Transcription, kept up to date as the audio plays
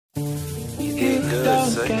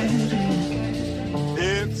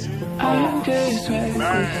I'm just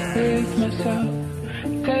reckless with myself,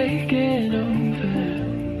 taking over.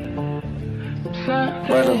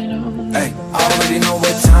 Hey, I already know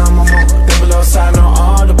what time I'm on. Double outside on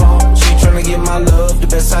all the ball. She tryna get my love, the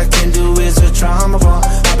best I can do is a trauma bond.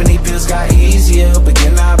 Popping these pills got easier, but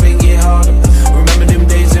again I've been getting harder. Remember them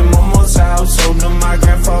days in Momo's house, holding up my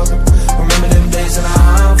grandfather. Remember them days in the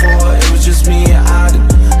for it was just me and Adi.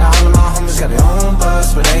 Now all of my homies got their own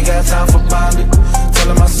bus, but ain't got time for bonding.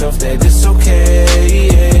 Telling myself that it's okay,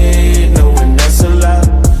 yeah, knowing that's a lie.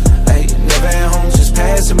 Hey, never at home, just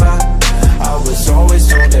passing by. I was always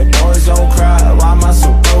told that boys don't cry. Why am I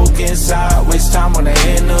so broke inside? Waste time on the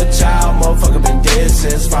inner child. Motherfucker been dead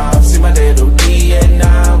since 5. See my dad OD at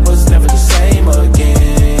 9. Was never the same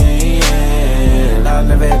again. I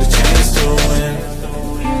never had a chance to win.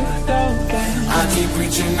 I keep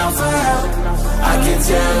reaching out for help. I can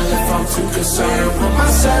tell if I'm too concerned with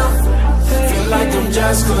myself. Feel like I'm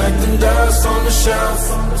just collecting dust on the shelf.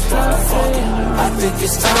 Fuck it, I think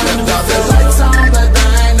it's time to the lights on, but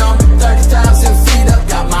I ain't on 30,000 feet up.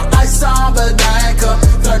 Got my ice on, but I ain't up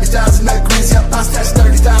 30,000 degrees, yep. I stashed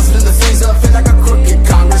 30,000 in the freezer. Feel like a crooked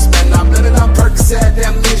congressman. I'm living on Percocet,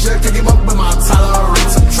 amnesia. Can't keep up with my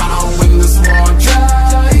tolerance. I'm tryna win this war on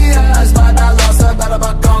drugs, but I lost. I bet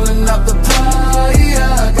about calling up the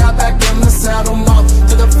player. Got back in the saddle, mouth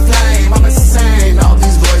to the flame. I'm insane, all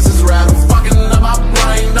these voices rattle, fucking up my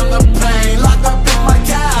brain. I'm the pain, locked up in my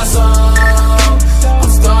castle. I'm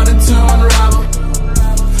starting to unravel,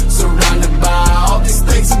 surrounded by all these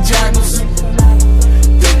snakes and jackals.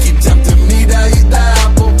 They keep tempting me to eat the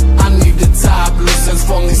apple. I need the top loose and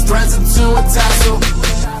form these threads into a tassel.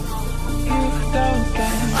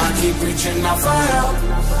 I keep reaching out for help.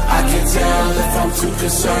 I can tell if I'm too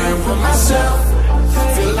concerned with myself.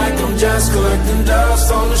 Feel like I'm just collecting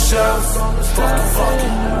dust on the shelf. Fuck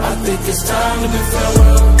it, I think it's time to bid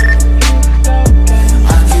farewell.